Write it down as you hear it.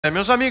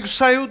Meus amigos,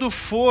 saiu do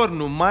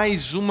forno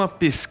mais uma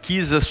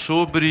pesquisa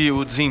sobre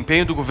o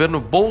desempenho do governo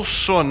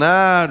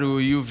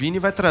Bolsonaro e o Vini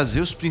vai trazer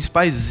os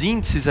principais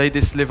índices aí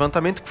desse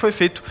levantamento que foi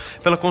feito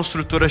pela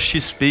construtora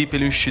XP e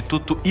pelo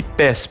Instituto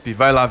IPESP.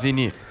 Vai lá,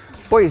 Vini.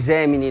 Pois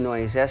é,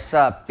 meninões,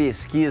 essa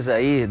pesquisa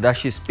aí da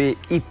XP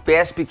e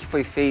IPESP que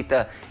foi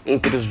feita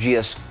entre os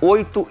dias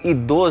 8 e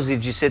 12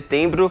 de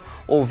setembro,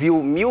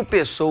 ouviu 1.000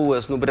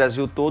 pessoas no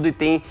Brasil todo e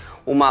tem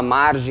uma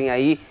margem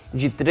aí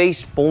de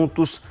 3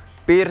 pontos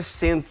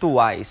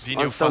percentuais.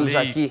 Vini, Nós estamos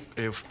aqui.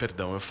 Eu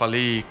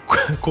falei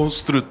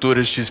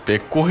construtora XP,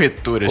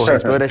 corretora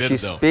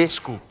XP.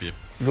 Desculpe.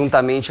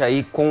 Juntamente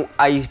aí com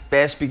a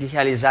IPESP que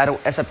realizaram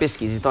essa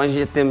pesquisa. Então a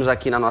gente temos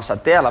aqui na nossa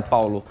tela,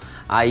 Paulo,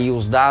 aí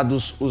os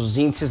dados, os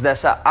índices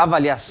dessa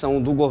avaliação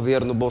do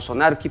governo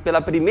Bolsonaro, que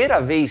pela primeira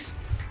vez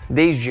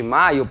desde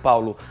maio,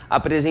 Paulo,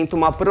 apresenta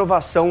uma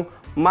aprovação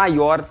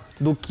maior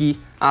do que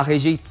a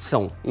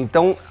rejeição.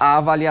 Então, a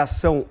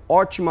avaliação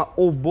ótima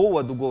ou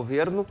boa do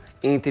governo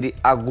entre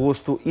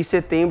agosto e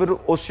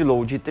setembro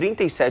oscilou de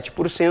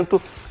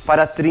 37%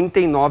 para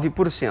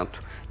 39%.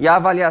 E a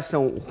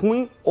avaliação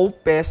ruim ou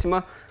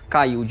péssima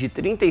caiu de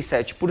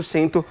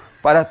 37%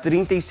 para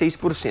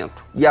 36%.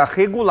 E a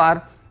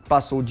regular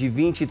passou de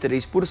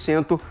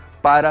 23%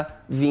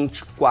 para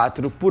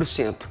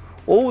 24%.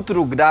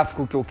 Outro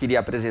gráfico que eu queria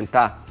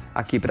apresentar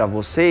aqui para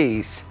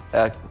vocês,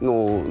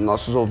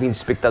 nossos ouvintes e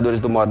espectadores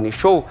do Morning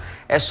Show,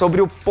 é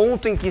sobre o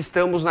ponto em que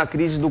estamos na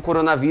crise do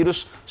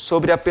coronavírus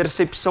sobre a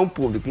percepção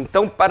pública.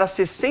 Então, para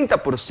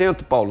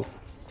 60%, Paulo,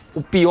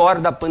 o pior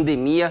da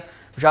pandemia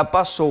já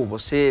passou.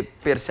 Você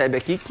percebe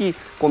aqui que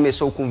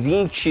começou com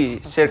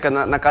 20, cerca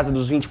na casa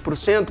dos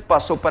 20%,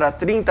 passou para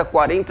 30,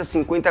 40,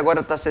 50, agora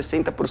está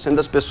 60%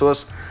 das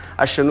pessoas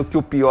achando que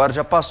o pior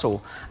já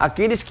passou.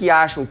 Aqueles que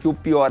acham que o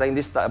pior ainda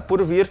está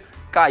por vir,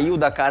 caiu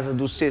da casa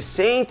dos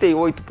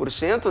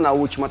 68%, na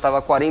última estava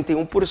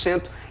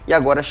 41% e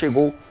agora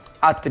chegou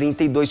a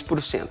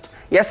 32%.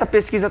 E essa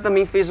pesquisa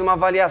também fez uma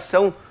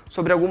avaliação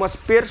sobre algumas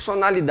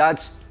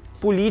personalidades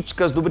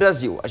políticas do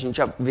Brasil. A gente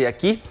já vê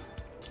aqui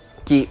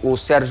que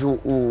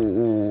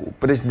o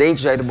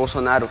presidente Jair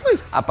Bolsonaro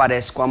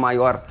aparece com a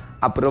maior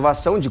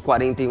aprovação de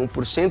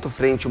 41%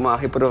 frente a uma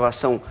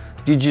reprovação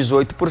de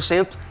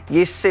 18%. E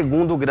esse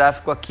segundo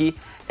gráfico aqui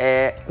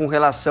é com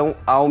relação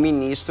ao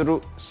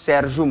ministro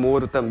Sérgio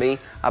Moro também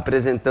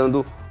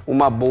apresentando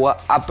uma boa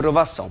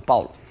aprovação.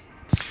 Paulo.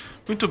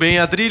 Muito bem,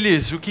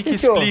 Adriles, o que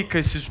explica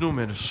esses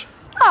números?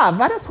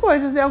 Várias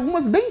coisas,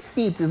 algumas bem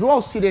simples. O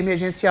auxílio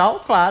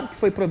emergencial, claro, que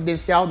foi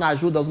providencial na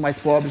ajuda aos mais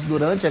pobres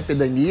durante a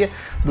epidemia,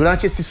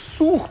 durante esse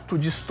surto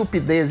de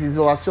estupidez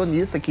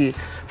isolacionista que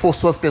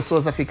forçou as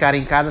pessoas a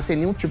ficarem em casa sem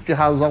nenhum tipo de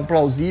razão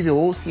plausível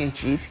ou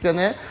científica,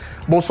 né?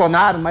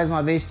 Bolsonaro, mais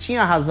uma vez,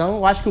 tinha razão.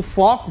 Eu acho que o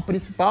foco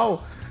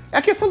principal é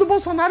a questão do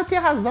Bolsonaro ter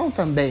razão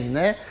também,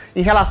 né?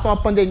 Em relação à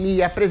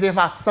pandemia, a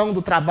preservação do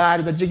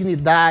trabalho, da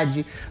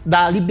dignidade,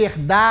 das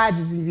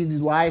liberdades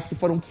individuais que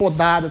foram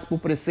podadas por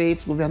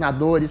prefeitos,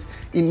 governadores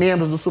e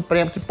membros do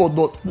Supremo, que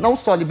podou não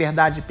só a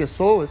liberdade de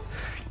pessoas,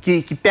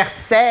 que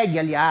persegue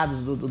aliados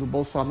do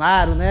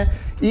Bolsonaro, né?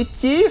 E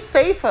que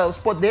ceifa os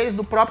poderes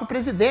do próprio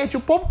presidente.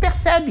 O povo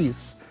percebe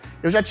isso.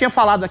 Eu já tinha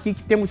falado aqui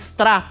que tem um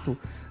extrato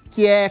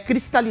que é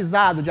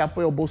cristalizado de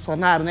apoio ao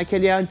Bolsonaro, né? Que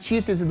ele é a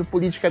antítese do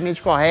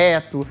politicamente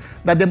correto,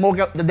 da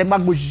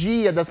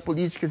demagogia das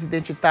políticas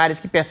identitárias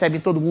que percebem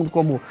todo mundo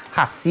como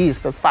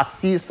racistas,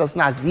 fascistas,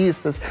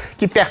 nazistas,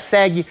 que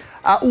persegue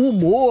o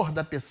humor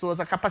das pessoas,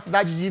 a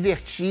capacidade de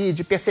divertir,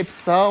 de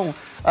percepção,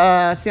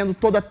 sendo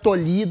toda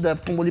tolhida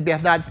como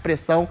liberdade de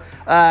expressão,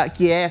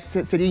 que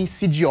seria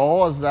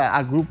insidiosa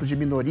a grupos de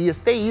minorias.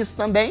 Tem isso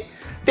também.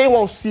 Tem o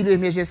auxílio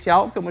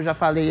emergencial, como eu já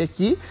falei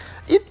aqui,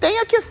 e tem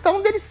a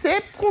questão dele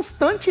ser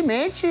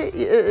constantemente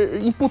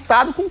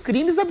imputado com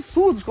crimes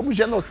absurdos, como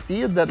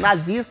genocida,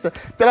 nazista,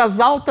 pelas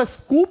altas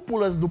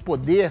cúpulas do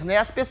poder, né?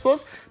 As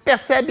pessoas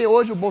percebem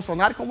hoje o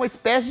Bolsonaro como uma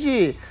espécie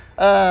de,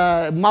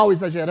 mal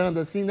exagerando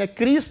assim, né?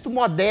 Cristo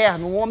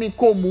moderno, um homem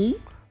comum,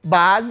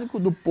 básico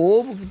do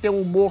povo, que tem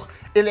um humor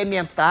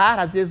elementar,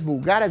 às vezes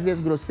vulgar, às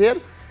vezes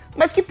grosseiro,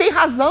 mas que tem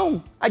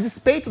razão a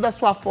despeito da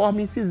sua forma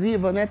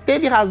incisiva, né?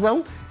 Teve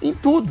razão em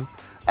tudo.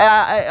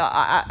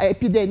 A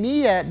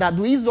epidemia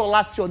do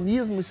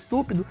isolacionismo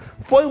estúpido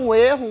foi um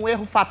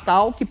erro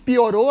fatal que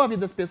piorou a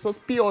vida das pessoas,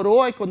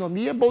 piorou a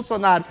economia.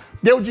 Bolsonaro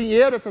deu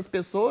dinheiro a essas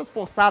pessoas,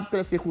 forçado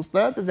pelas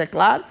circunstâncias, é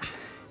claro,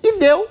 e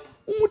deu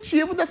um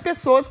motivo das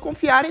pessoas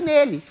confiarem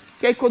nele,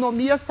 que a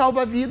economia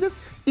salva vidas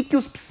e que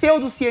os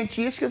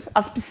pseudocientistas,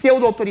 as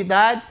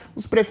pseudo-autoridades,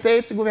 os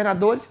prefeitos e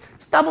governadores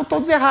estavam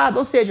todos errados.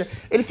 Ou seja,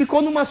 ele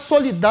ficou numa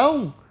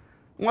solidão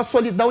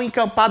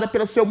encampada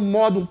pelo seu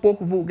modo um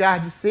pouco vulgar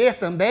de ser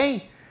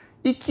também,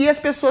 e que as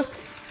pessoas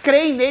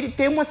creem nele,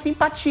 têm uma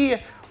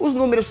simpatia. Os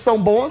números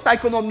são bons, a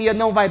economia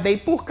não vai bem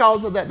por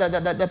causa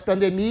da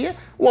pandemia,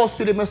 o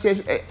auxílio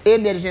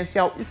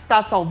emergencial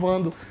está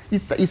salvando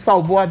e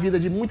salvou a vida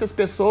de muitas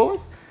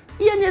pessoas,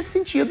 e é nesse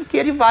sentido que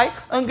ele vai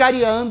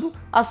angariando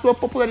a sua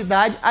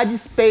popularidade a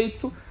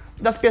despeito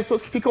das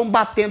pessoas que ficam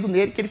batendo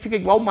nele, que ele fica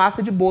igual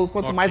massa de bolo.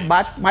 Quanto mais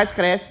bate, mais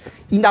cresce,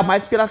 ainda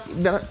mais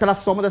pela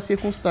soma das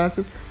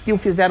circunstâncias que o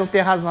fizeram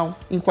ter razão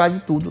em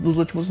quase tudo nos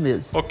últimos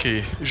meses.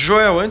 Ok.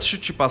 Joel, antes de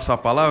te passar a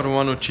palavra,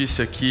 uma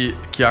notícia aqui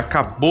que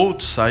acabou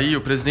de sair.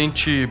 O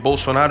presidente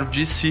Bolsonaro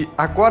disse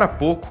agora há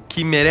pouco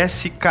que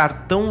merece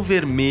cartão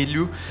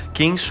vermelho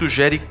quem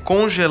sugere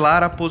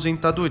congelar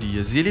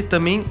aposentadorias. E ele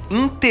também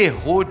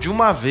enterrou de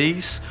uma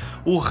vez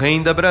o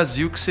Renda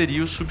Brasil, que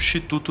seria o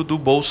substituto do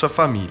Bolsa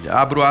Família.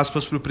 Abro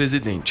aspas para o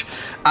presidente.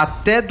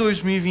 Até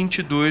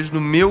 2022, no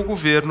meu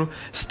governo,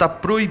 está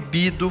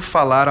proibido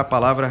falar a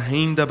palavra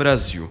Renda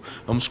Brasil.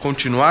 Vamos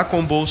continuar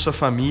com Bolsa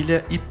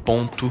Família e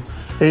ponto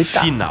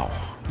final.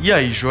 E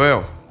aí,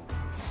 Joel?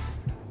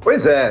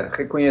 Pois é,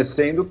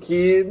 reconhecendo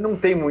que não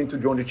tem muito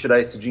de onde tirar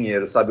esse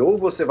dinheiro, sabe? Ou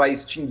você vai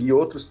extinguir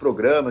outros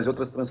programas e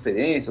outras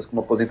transferências,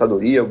 como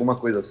aposentadoria, alguma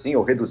coisa assim,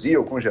 ou reduzir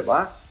ou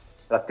congelar,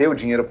 para ter o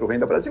dinheiro para o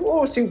Renda Brasil,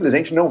 ou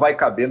simplesmente não vai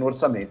caber no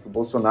orçamento. O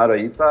Bolsonaro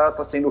aí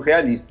tá sendo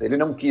realista. Ele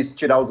não quis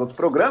tirar os outros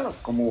programas,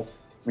 como o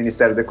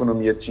Ministério da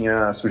Economia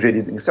tinha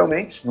sugerido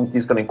inicialmente, não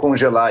quis também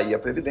congelar aí a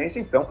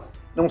Previdência, então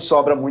não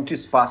sobra muito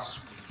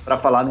espaço para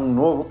falar num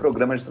novo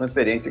programa de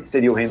transferência que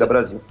seria o Renda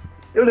Brasil.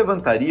 Eu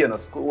levantaria,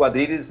 o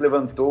Adriles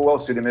levantou o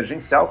auxílio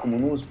emergencial como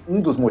um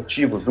dos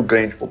motivos do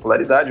ganho de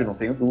popularidade, não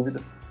tenho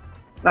dúvida.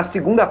 Na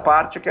segunda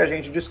parte é que a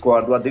gente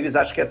discorda. O Adriles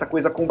acha que essa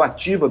coisa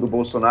combativa do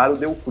Bolsonaro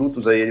deu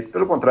frutos a ele.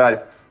 Pelo contrário,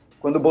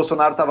 quando o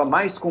Bolsonaro estava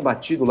mais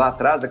combatido lá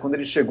atrás é quando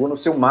ele chegou no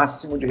seu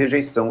máximo de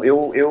rejeição.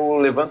 Eu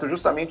levanto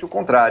justamente o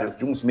contrário.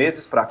 De uns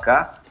meses para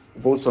cá, o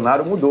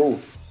Bolsonaro mudou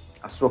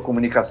a sua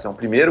comunicação.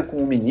 Primeiro com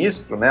o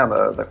ministro, né,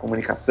 da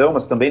comunicação,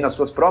 mas também nas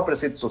suas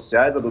próprias redes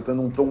sociais,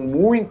 adotando um tom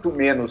muito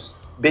menos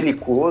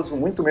belicoso,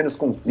 muito menos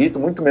conflito,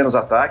 muito menos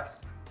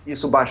ataques.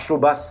 Isso baixou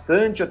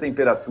bastante a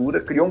temperatura,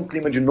 criou um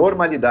clima de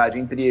normalidade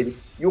entre ele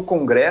e o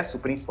Congresso,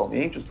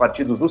 principalmente, os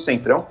partidos do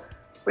Centrão.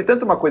 Foi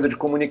tanto uma coisa de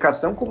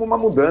comunicação como uma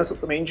mudança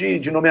também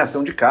de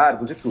nomeação de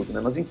cargos e tudo, né?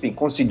 Mas, enfim,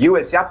 conseguiu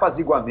esse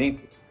apaziguamento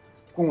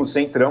com o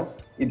Centrão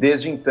e,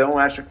 desde então,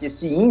 acho que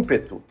esse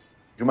ímpeto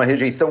de uma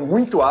rejeição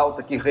muito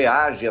alta que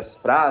reage às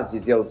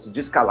frases e aos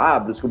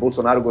descalabros que o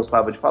Bolsonaro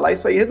gostava de falar,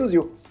 isso aí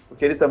reduziu,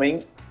 porque ele também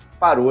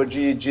parou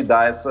de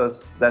dar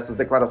dessas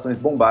declarações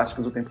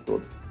bombásticas o tempo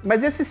todo.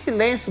 Mas esse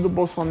silêncio do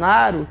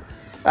Bolsonaro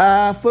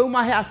foi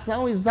uma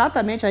reação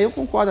exatamente, aí eu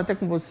concordo até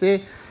com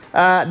você,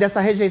 dessa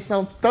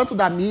rejeição tanto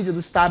da mídia, do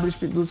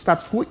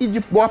status quo e de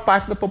boa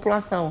parte da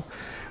população.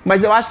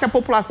 Mas eu acho que a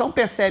população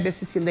percebe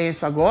esse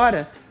silêncio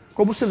agora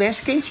como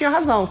silêncio de quem tinha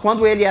razão.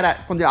 Quando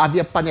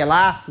havia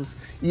panelaços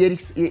e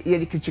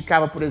ele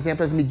criticava, por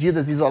exemplo, as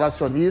medidas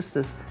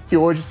isolacionistas que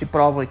hoje se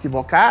provam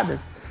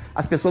equivocadas,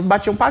 as pessoas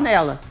batiam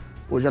panela.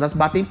 Hoje elas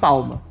batem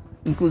palma.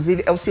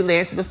 Inclusive, é o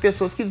silêncio das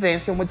pessoas que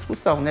vencem uma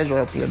discussão, né,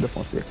 Joel Pinheiro da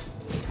Fonseca?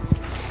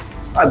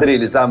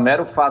 Adriles,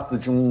 mero fato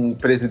de um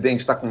presidente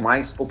estar com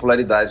mais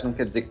popularidade não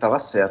quer dizer que estava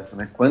certo,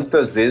 né?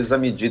 Quantas vezes a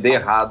medida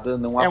errada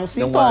não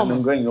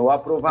ganhou a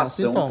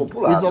aprovação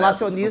popular? O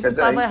isolacionismo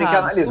estava errado, tem que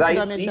analisar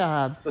isso,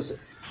 errado.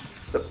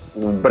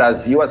 O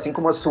Brasil, assim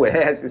como a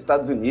Suécia,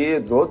 Estados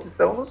Unidos, outros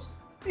estão nos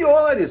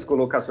piores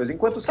colocações,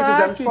 enquanto os que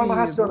fizeram de forma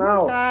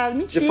racional.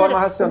 Mentira. De forma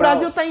racional. O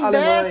Brasil está em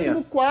Alemanha,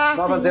 14º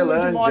Nova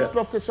Zelândia, de mortes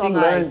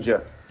profissionais.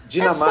 Finlândia,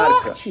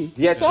 Dinamarca,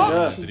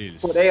 Vietnã,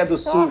 Coreia do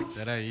Sul.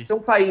 São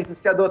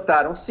países que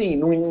adotaram, sim,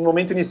 no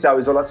momento inicial,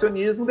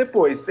 isolacionismo,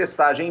 depois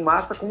testagem em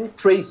massa com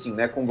tracing,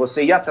 né, com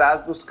você ir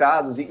atrás dos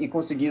casos e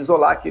conseguir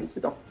isolar aqueles que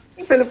estão.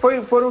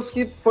 Foram os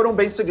que foram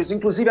bem sucedidos,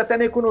 inclusive até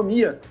na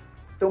economia.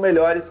 Estão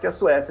melhores que a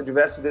Suécia.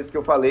 Diversos desses que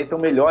eu falei estão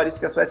melhores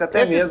que a Suécia,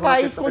 até mesmo. Esses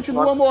países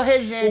continuam a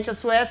morrer gente. A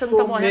Suécia não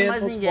está morrendo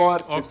mais ninguém.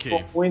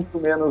 Com muito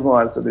menos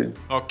mortes dele.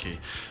 Ok.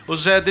 O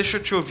Zé, deixa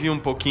eu te ouvir um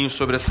pouquinho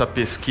sobre essa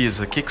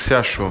pesquisa. O que você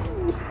achou?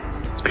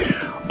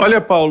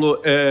 Olha,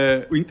 Paulo,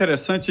 o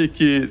interessante é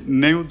que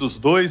nenhum dos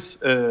dois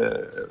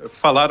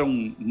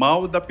falaram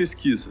mal da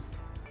pesquisa.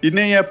 E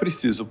nem é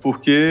preciso,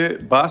 porque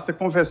basta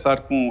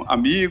conversar com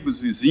amigos,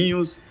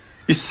 vizinhos,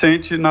 e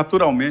sente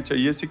naturalmente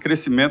aí esse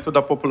crescimento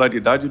da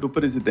popularidade do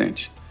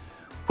presidente.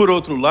 Por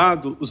outro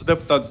lado, os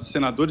deputados e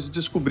senadores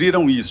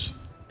descobriram isso.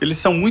 Eles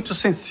são muito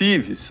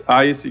sensíveis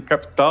a esse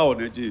capital,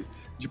 né,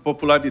 de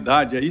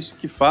popularidade, é isso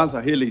que faz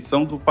a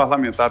reeleição do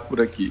parlamentar por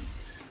aqui.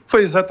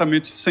 Foi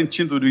exatamente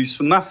sentindo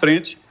isso na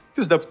frente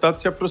que os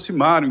deputados se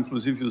aproximaram,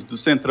 inclusive os do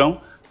Centrão,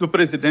 do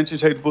presidente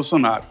Jair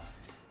Bolsonaro.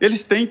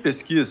 Eles têm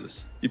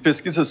pesquisas, e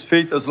pesquisas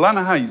feitas lá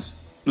na raiz,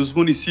 nos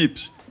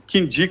municípios, que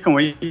indicam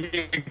aí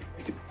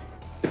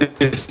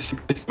esse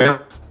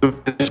crescimento do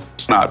presidente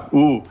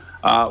Bolsonaro.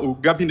 O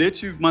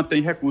gabinete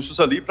mantém recursos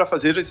ali para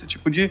fazer esse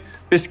tipo de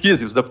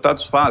pesquisa, e os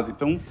deputados fazem.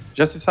 Então,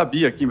 já se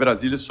sabia aqui em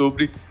Brasília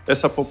sobre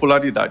essa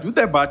popularidade. O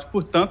debate,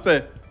 portanto,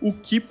 é o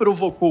que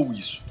provocou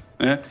isso,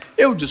 né?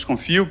 Eu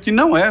desconfio que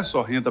não é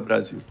só Renda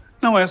Brasil,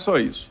 não é só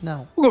isso.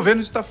 Não. O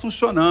governo está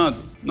funcionando,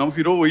 não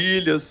virou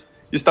ilhas,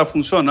 está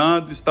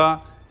funcionando,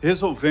 está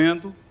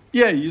resolvendo,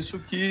 e é isso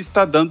que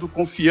está dando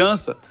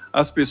confiança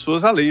às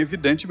pessoas, além,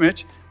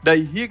 evidentemente, da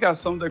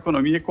irrigação da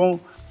economia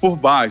por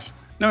baixo.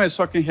 Não é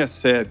só quem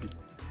recebe.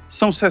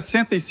 São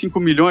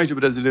 65 milhões de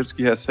brasileiros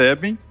que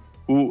recebem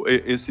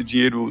esse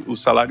dinheiro, o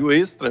salário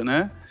extra,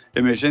 né,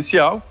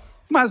 emergencial,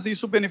 mas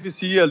isso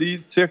beneficia ali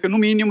cerca, no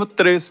mínimo,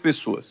 3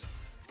 pessoas,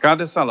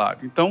 cada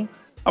salário. Então,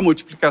 a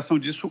multiplicação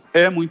disso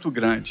é muito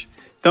grande.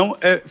 Então,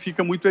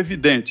 fica muito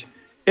evidente.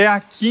 É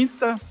a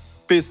 5ª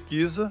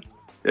pesquisa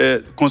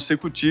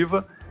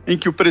consecutiva em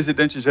que o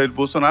presidente Jair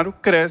Bolsonaro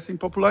cresce em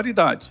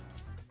popularidade.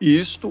 E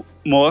isto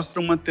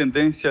mostra uma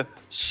tendência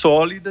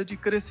sólida de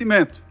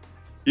crescimento.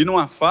 E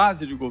numa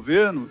fase de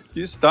governo que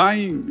está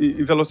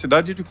em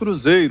velocidade de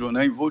cruzeiro,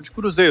 né, em voo de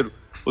cruzeiro,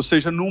 ou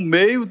seja, no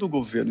meio do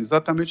governo,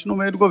 exatamente no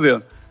meio do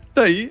governo.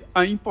 Daí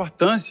a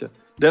importância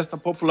desta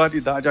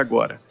popularidade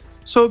agora.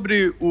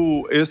 Sobre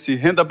esse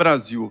Renda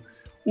Brasil,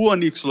 o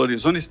Onyx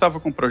Lorenzoni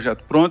estava com o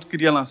projeto pronto,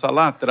 queria lançar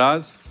lá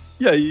atrás,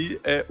 e aí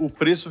o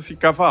preço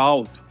ficava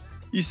alto.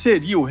 E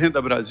seria o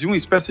Renda Brasil uma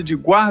espécie de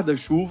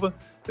guarda-chuva,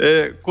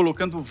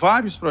 colocando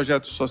vários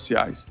projetos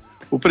sociais.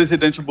 O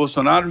presidente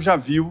Bolsonaro já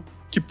viu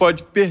que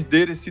pode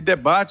perder esse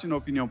debate na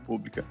opinião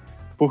pública,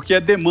 porque a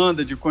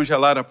demanda de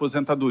congelar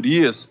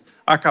aposentadorias,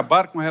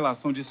 acabar com a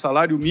relação de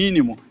salário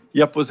mínimo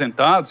e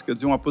aposentados, quer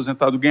dizer, um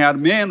aposentado ganhar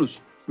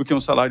menos do que um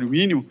salário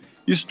mínimo,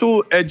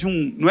 isto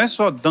não é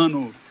só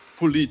dano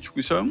político,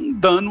 isso é um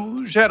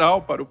dano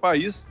geral para o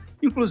país,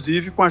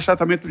 inclusive com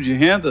achatamento de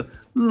renda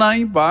lá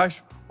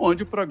embaixo,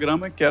 onde o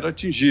programa quer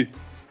atingir.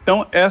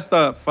 Então,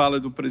 esta fala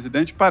do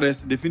presidente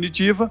parece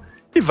definitiva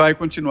e vai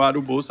continuar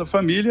o Bolsa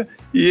Família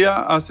e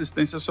a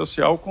assistência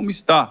social como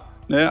está,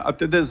 né?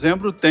 Até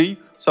dezembro tem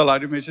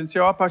salário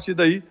emergencial, a partir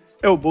daí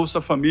é o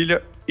Bolsa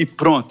Família e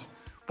pronto.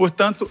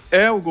 Portanto,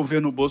 é o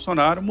governo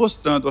Bolsonaro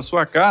mostrando a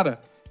sua cara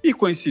e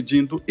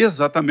coincidindo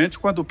exatamente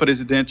quando o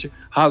presidente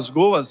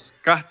rasgou as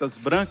cartas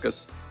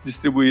brancas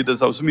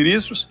distribuídas aos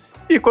ministros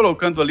e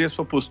colocando ali a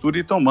sua postura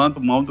e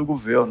tomando mão do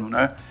governo,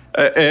 né?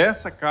 É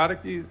essa cara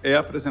que é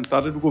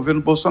apresentada do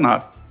governo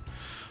Bolsonaro.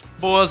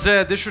 Boa,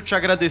 Zé, deixa eu te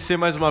agradecer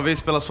mais uma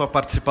vez pela sua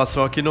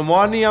participação aqui no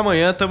Morning e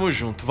amanhã tamo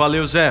junto.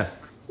 Valeu, Zé.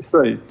 Isso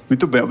aí,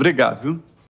 muito bem, obrigado, viu?